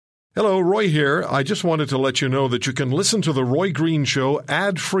Hello, Roy here. I just wanted to let you know that you can listen to The Roy Green Show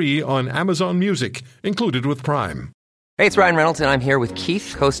ad-free on Amazon Music, included with Prime. Hey, it's Ryan Reynolds, and I'm here with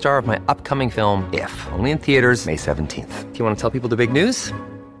Keith, co-star of my upcoming film, If, only in theaters May 17th. Do you want to tell people the big news?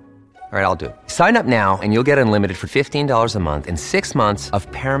 All right, I'll do it. Sign up now and you'll get unlimited for $15 a month and 6 months of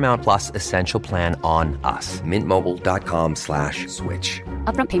Paramount Plus Essential Plan on us. MintMobile.com/switch.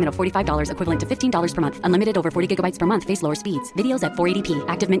 Upfront payment of $45 equivalent to $15 per month. Unlimited over 40 gigabytes per month. Face lower speeds. Videos at 480p.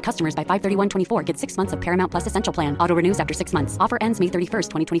 Active Mint customers by 531.24 get 6 months of Paramount Plus Essential Plan. Auto renews after 6 months. Offer ends May 31st,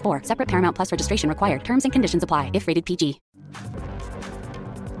 2024. Separate Paramount Plus registration required. Terms and conditions apply if rated PG.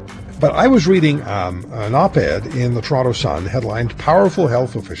 But I was reading an op-ed in the Toronto Sun headlined, "Powerful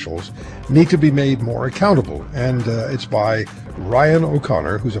Health Officials Need to be Made More Accountable." And it's by Ryan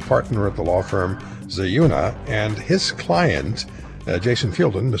O'Connor, who's a partner at the law firm Zayuna, and his client, Jason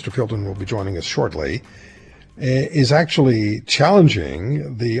Fielden, Mr. Fielden will be joining us shortly, is actually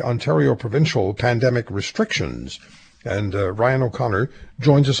challenging the Ontario provincial pandemic restrictions. And Ryan O'Connor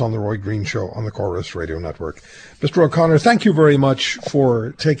joins us on the Roy Green Show on the Corus Radio Network. Mr. O'Connor, thank you very much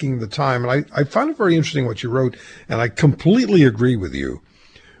for taking the time. And I found it very interesting what you wrote, and I completely agree with you.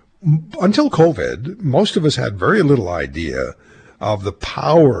 Until COVID, most of us had very little idea of the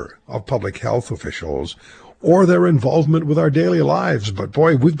power of public health officials or their involvement with our daily lives. But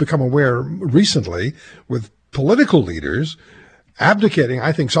boy, we've become aware recently with political leaders abdicating,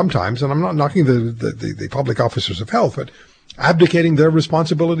 I think sometimes, and I'm not knocking the public officers of health, but abdicating their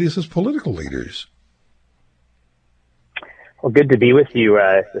responsibilities as political leaders. Well, good to be with you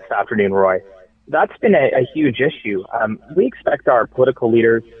this afternoon, Roy. That's been a huge issue. We expect our political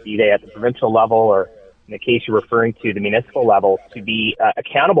leaders, be they at the provincial level or, in the case you're referring to, the municipal level, to be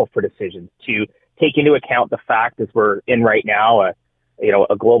accountable for decisions, to take into account the fact, as we're in right now, a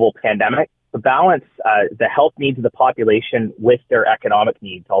global pandemic, to balance the health needs of the population with their economic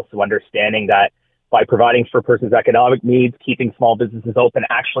needs, also understanding that by providing for a person's economic needs, keeping small businesses open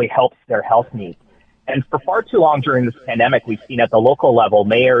actually helps their health needs. And for far too long during this pandemic, we've seen at the local level,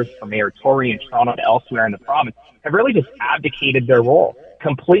 mayors from Mayor Tory in Toronto to elsewhere in the province have really just abdicated their role,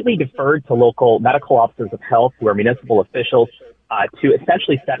 completely deferred to local medical officers of health who are municipal officials to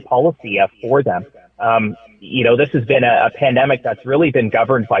essentially set policy for them. This has been a pandemic that's really been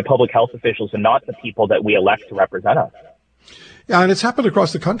governed by public health officials and not the people that we elect to represent us. Yeah, and it's happened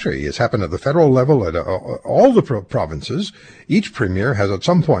across the country. It's happened at the federal level, at all the provinces. Each premier has at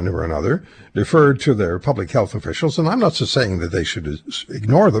some point or another deferred to their public health officials, and I'm not saying that they should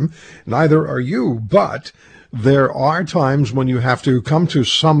ignore them. Neither are you, but there are times when you have to come to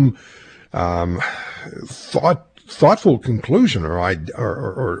some thoughtful conclusion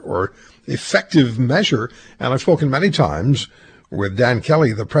or effective measure. And I've spoken many times with Dan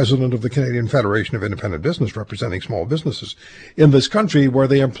Kelly, the president of the Canadian Federation of Independent Business, representing small businesses in this country, where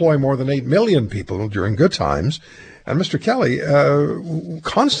they employ more than 8 million people during good times. And Mr. Kelly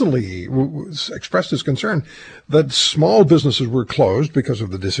constantly expressed his concern that small businesses were closed because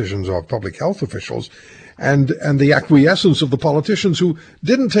of the decisions of public health officials and the acquiescence of the politicians who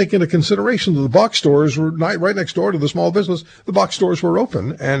didn't take into consideration that the box stores were right next door to the small business. The box stores were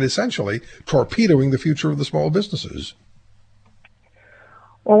open and essentially torpedoing the future of the small businesses.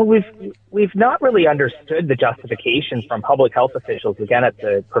 Well, we've not really understood the justification from public health officials, again, at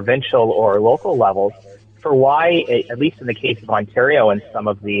the provincial or local levels, for why, at least in the case of Ontario and some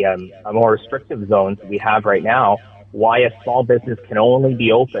of the more restrictive zones we have right now, why a small business can only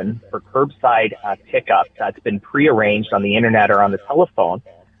be open for curbside pickup that's been prearranged on the internet or on the telephone,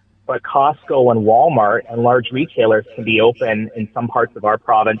 but Costco and Walmart and large retailers can be open in some parts of our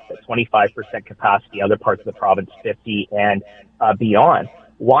province at 25% capacity, other parts of the province 50 and beyond.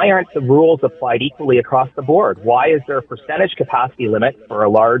 Why aren't the rules applied equally across the board? Why is there a percentage capacity limit for a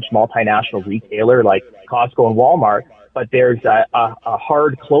large multinational retailer like Costco and Walmart, but there's a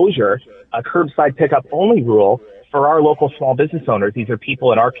hard closure, a curbside pickup only rule for our local small business owners? These are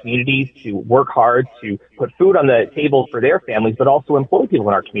people in our communities to work hard to put food on the table for their families, but also employ people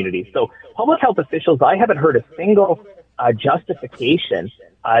in our communities. So public health officials, I haven't heard a single justification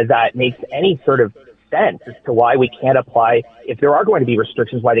that makes any sort of sense as to why we can't apply, if there are going to be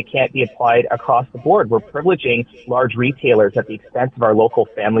restrictions, why they can't be applied across the board. We're privileging large retailers at the expense of our local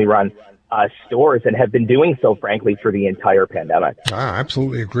family-run stores and have been doing so, frankly, for the entire pandemic. I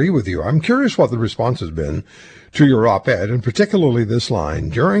absolutely agree with you. I'm curious what the response has been to your op-ed, and particularly this line: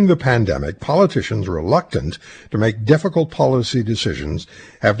 during the pandemic, politicians reluctant to make difficult policy decisions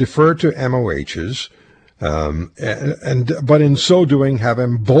have deferred to MOHs, but in so doing have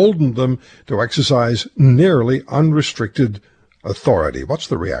emboldened them to exercise nearly unrestricted authority. What's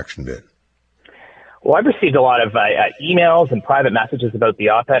the reaction been? Well, I've received a lot of emails and private messages about the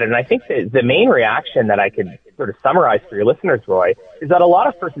op-ed, and I think the main reaction that I could sort of summarize for your listeners, Roy, is that a lot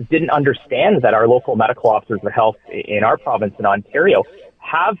of persons didn't understand that our local medical officers of health in our province in Ontario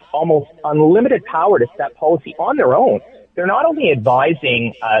have almost unlimited power to set policy on their own. They're not only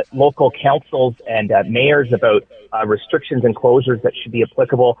advising local councils and mayors about restrictions and closures that should be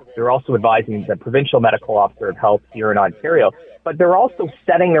applicable, they're also advising the provincial medical officer of health here in Ontario, but they're also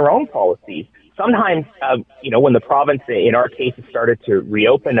setting their own policies. Sometimes, when the province, in our case, has started to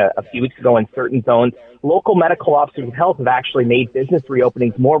reopen a few weeks ago in certain zones, local medical officers of health have actually made business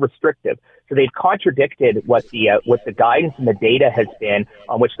reopenings more restrictive. So they've contradicted what the guidance and the data has been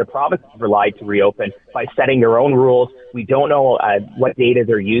on which the province has relied to reopen by setting their own rules. We don't know what data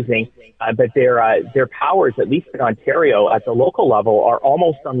they're using, but their powers, at least in Ontario, at the local level, are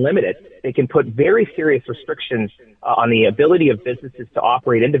almost unlimited. They can put very serious restrictions on the ability of businesses to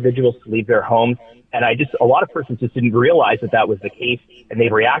operate, individuals to leave their homes. And a lot of persons just didn't realize that was the case, and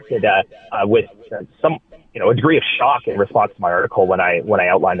they've reacted with some, a degree of shock in response to my article when I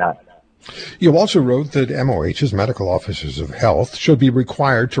outlined that. You also wrote that MOHs, medical officers of health, should be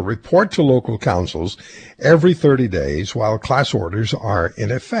required to report to local councils every 30 days while class orders are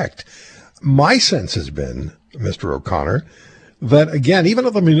in effect. My sense has been, Mr. O'Connor, that, again, even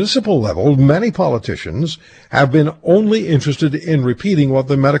at the municipal level, many politicians have been only interested in repeating what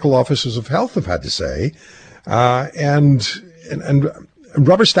the medical officers of health have had to say, and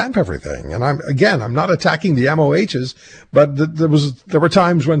rubber stamp everything. And I'm not attacking the MOHs, but there were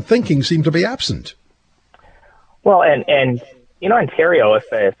times when thinking seemed to be absent. Well, and in Ontario,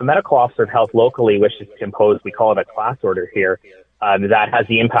 if a medical officer of health locally wishes to impose, we call it a class order here, that has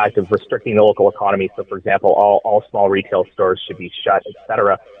the impact of restricting the local economy. So, for example, all small retail stores should be shut, et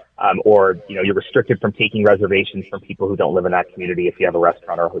cetera. Or, you're restricted from taking reservations from people who don't live in that community if you have a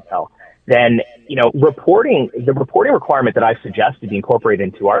restaurant or a hotel. Then, the reporting requirement that I've suggested be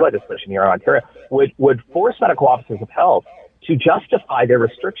incorporated into our legislation here in Ontario would force medical officers of health to justify their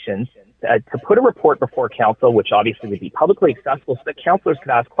restrictions, to put a report before council, which obviously would be publicly accessible so that councillors could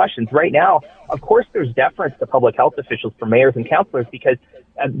ask questions. Right now, of course, there's deference to public health officials for mayors and councillors because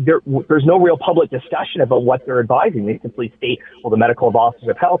there's no real public discussion about what they're advising. They simply state, well, the medical officers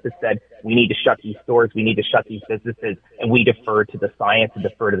of health has said, we need to shut these stores, we need to shut these businesses, and we defer to the science and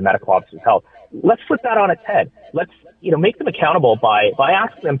defer to the medical officers of health. Let's flip that on its head. Let's, make them accountable by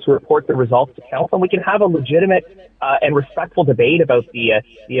asking them to report the results to council, and we can have a legitimate and respectful debate about the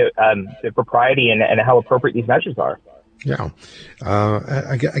propriety and how appropriate these measures are. Yeah.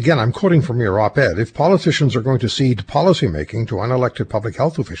 Again, I'm quoting from your op-ed. If politicians are going to cede policymaking to unelected public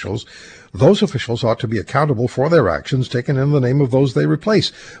health officials, those officials ought to be accountable for their actions taken in the name of those they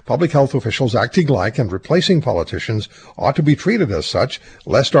replace. Public health officials acting like and replacing politicians ought to be treated as such,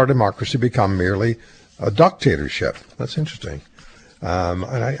 lest our democracy become merely a dictatorship. That's interesting. And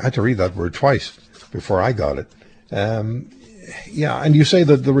I had to read that word twice before I got it. Yeah, and you say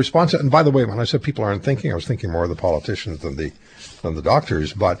that the response, and by the way, when I said people aren't thinking, I was thinking more of the politicians than the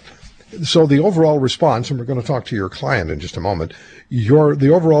doctors. But so the overall response, and we're going to talk to your client in just a moment,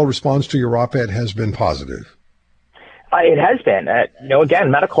 the overall response to your op-ed has been positive. It has been.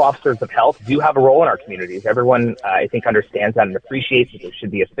 Again, medical officers of health do have a role in our communities. Everyone, I think, understands that and appreciates that there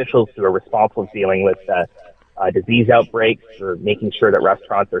should be officials who are responsible for dealing with disease outbreaks, or making sure that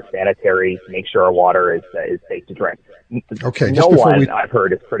restaurants are sanitary, to make sure our water is safe to drink. Okay, no one I've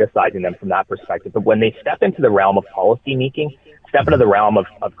heard is criticizing them from that perspective. But when they step into the realm of policy making, step into the realm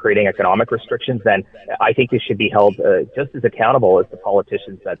of creating economic restrictions, then I think they should be held just as accountable as the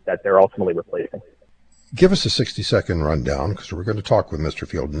politicians that they're ultimately replacing. Give us a 60-second rundown, because we're going to talk with Mr.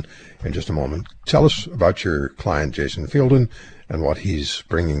 Fielden in just a moment. Tell us about your client, Jason Fielden, and what he's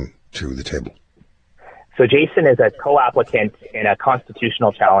bringing to the table. So Jason is a co-applicant in a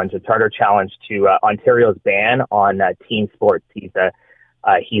constitutional challenge, a charter challenge to Ontario's ban on team sports. He's a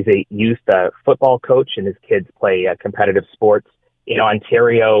youth football coach, and his kids play competitive sports. In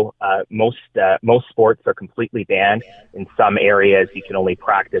Ontario, most sports are completely banned. In some areas, you can only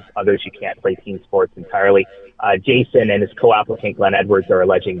practice. Others, you can't play team sports entirely. Jason and his co-applicant, Glenn Edwards, are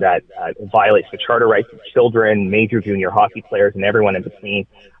alleging that it violates the charter rights of children, major junior hockey players, and everyone in between.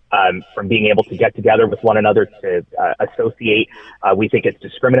 From being able to get together with one another to associate. We think it's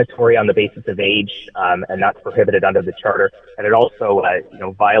discriminatory on the basis of age, and that's prohibited under the charter. And it also,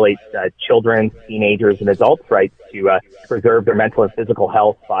 violates children, teenagers, and adults' rights to preserve their mental and physical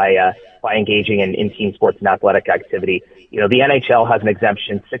health by by engaging in team sports and athletic activity. The NHL has an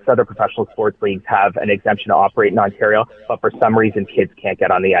exemption. 6 other professional sports leagues have an exemption to operate in Ontario, but for some reason, kids can't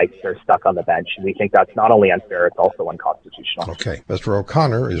get on the ice. They're stuck on the bench. And we think that's not only unfair, it's also unconstitutional. Okay. Mr.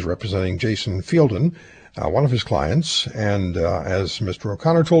 O'Connor is representing Jason Fielden, one of his clients. And as Mr.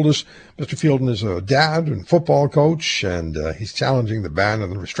 O'Connor told us, Mr. Fielden is a dad and football coach, and he's challenging the ban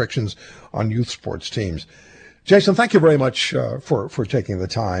and the restrictions on youth sports teams. Jason, thank you very much for taking the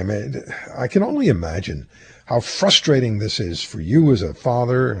time. And I can only imagine how frustrating this is for you as a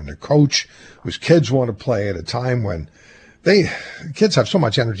father and a coach whose kids want to play at a time when kids have so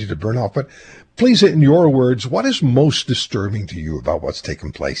much energy to burn off. But please, in your words, what is most disturbing to you about what's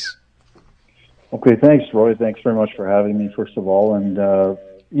taken place? Okay, thanks, Roy. Thanks very much for having me, first of all. And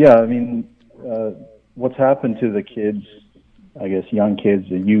what's happened to the kids, I guess young kids,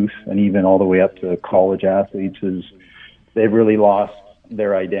 the youth, and even all the way up to college athletes, is they've really lost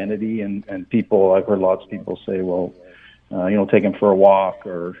their identity. And people, I've heard lots of people say, well, take them for a walk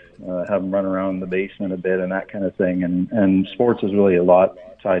or have them run around the basement a bit and that kind of thing. And sports is really a lot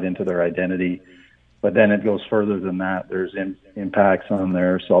tied into their identity. But then it goes further than that. There's impacts on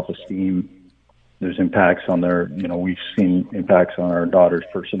their self-esteem. There's impacts on their, we've seen impacts on our daughter's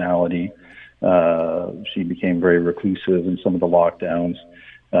personality. She became very reclusive in some of the lockdowns.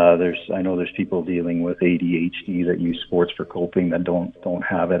 I know there's people dealing with ADHD that use sports for coping that don't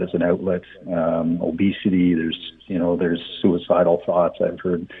have it as an outlet. Obesity, there's suicidal thoughts. I've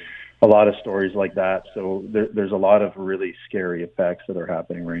heard a lot of stories like that. So there's a lot of really scary effects that are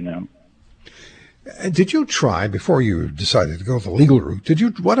happening right now. Did you try, before you decided to go the legal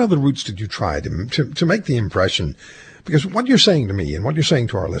route, what other routes did you try to make the impression? Because what you're saying to me and what you're saying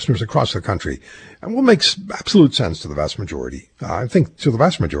to our listeners across the country will make absolute sense to the vast majority. I think to the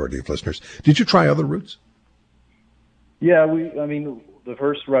vast majority of listeners. Did you try other routes? Yeah, the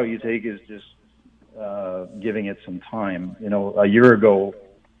first route you take is just giving it some time. A year ago,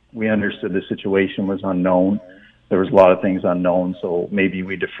 we understood the situation was unknown. There was a lot of things unknown, so maybe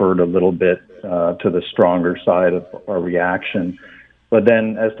we deferred a little bit to the stronger side of our reaction. But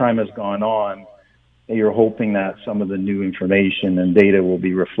then as time has gone on, you're hoping that some of the new information and data will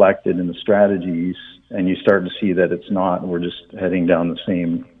be reflected in the strategies, and you start to see that it's not. We're just heading down the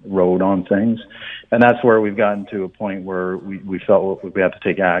same road on things. And that's where we've gotten to a point where we felt we have to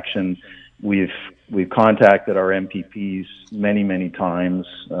take action. We've contacted our MPPs many, many times.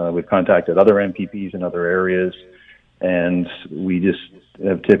 We've contacted other MPPs in other areas, and we just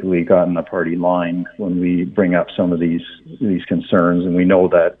have typically gotten a party line when we bring up some of these concerns. And we know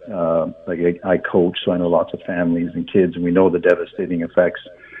that, I coach, so I know lots of families and kids, and we know the devastating effects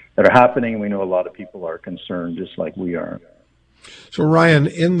that are happening. And we know a lot of people are concerned just like we are. So, Ryan,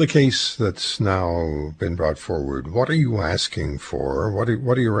 in the case that's now been brought forward, what are you asking for? What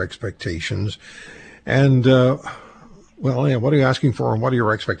are your expectations? And, what are you asking for, and what are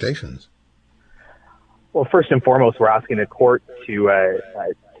your expectations? Well, first and foremost, we're asking the court to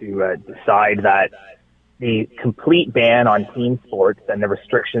decide that the complete ban on team sports and the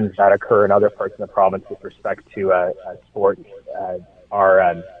restrictions that occur in other parts of the province with respect to sports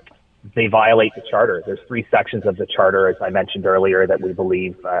they violate the Charter. There's 3 sections of the Charter, as I mentioned earlier, that we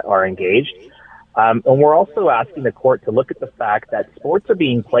believe are engaged. And we're also asking the court to look at the fact that sports are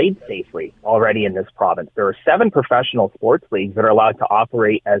being played safely already in this province. There are 7 professional sports leagues that are allowed to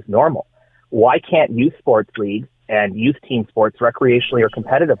operate as normal. Why can't youth sports leagues and youth team sports recreationally or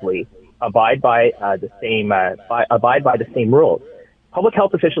competitively abide by the same rules? Public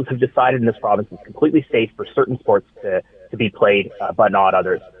health officials have decided in this province it's completely safe for certain sports to be played, but not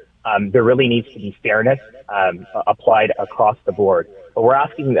others. There really needs to be fairness applied across the board. But we're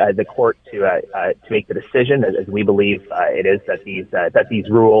asking the court to make the decision, as we believe it is, that these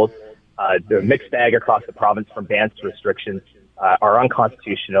rules, the mixed bag across the province from bans to restrictions, are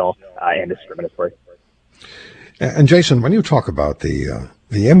unconstitutional and discriminatory. And Jason, when you talk about the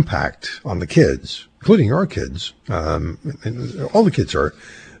impact on the kids, including your kids, all the kids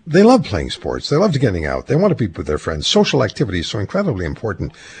they love playing sports. They love getting out. They want to be with their friends. Social activity is so incredibly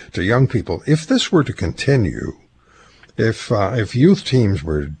important to young people. If this were to continue, if youth teams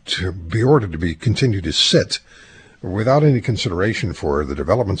were to be ordered to continue to sit without any consideration for the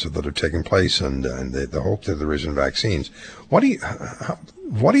developments that are taking place and the hope that there is in vaccines, what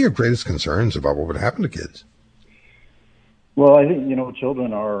are your greatest concerns about what would happen to kids? Well, I think,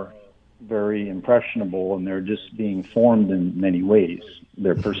 children are very impressionable, and they're just being formed in many ways.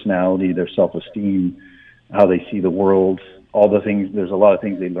 Their personality, their self-esteem, how they see the world, all the things. There's a lot of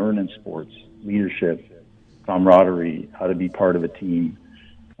things they learn in sports: leadership, camaraderie, how to be part of a team,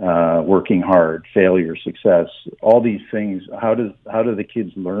 working hard, failure, success, all these things. How do the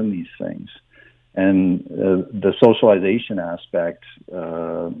kids learn these things? And the socialization aspect,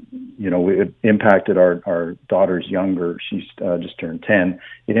 it impacted our daughter's younger. She's just turned 10.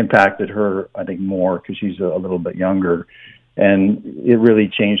 It impacted her, I think, more because she's a little bit younger. And it really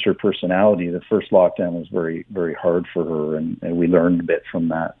changed her personality. The first lockdown was very, very hard for her, and we learned a bit from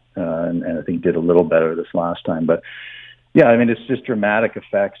that, and I think did a little better this last time. But yeah, I mean, it's just dramatic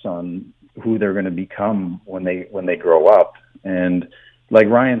effects on who they're going to become when they grow up. And like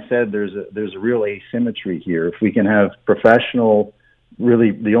Ryan said, there's a real asymmetry here. If we can have professional,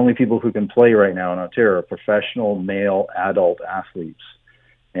 really the only people who can play right now in Ontario are professional male adult athletes,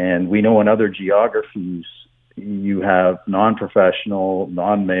 and we know in other geographies you have non-professional,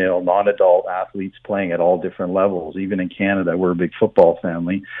 non-male, non-adult athletes playing at all different levels. Even in Canada, we're a big football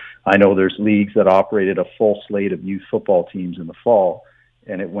family. I know there's leagues that operated a full slate of youth football teams in the fall,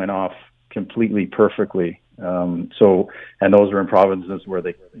 and it went off completely perfectly. And those are in provinces where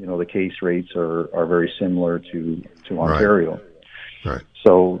the case rates are very similar to Ontario. Right.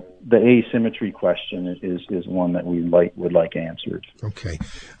 So the asymmetry question is one that we would like answered. Okay.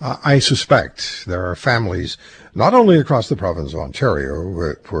 I suspect there are families, not only across the province of Ontario,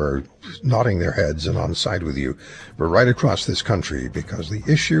 who are nodding their heads and on side with you, but right across this country, because the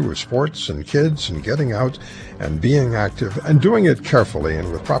issue of sports and kids and getting out and being active and doing it carefully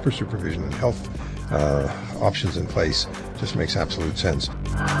and with proper supervision and health options in place just makes absolute sense.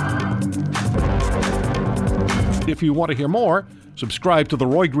 If you want to hear more, subscribe to The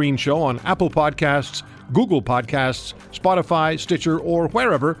Roy Green Show on Apple Podcasts, Google Podcasts, Spotify, Stitcher, or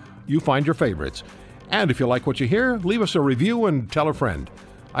wherever you find your favorites. And if you like what you hear, leave us a review and tell a friend.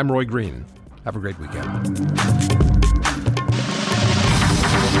 I'm Roy Green. Have a great weekend.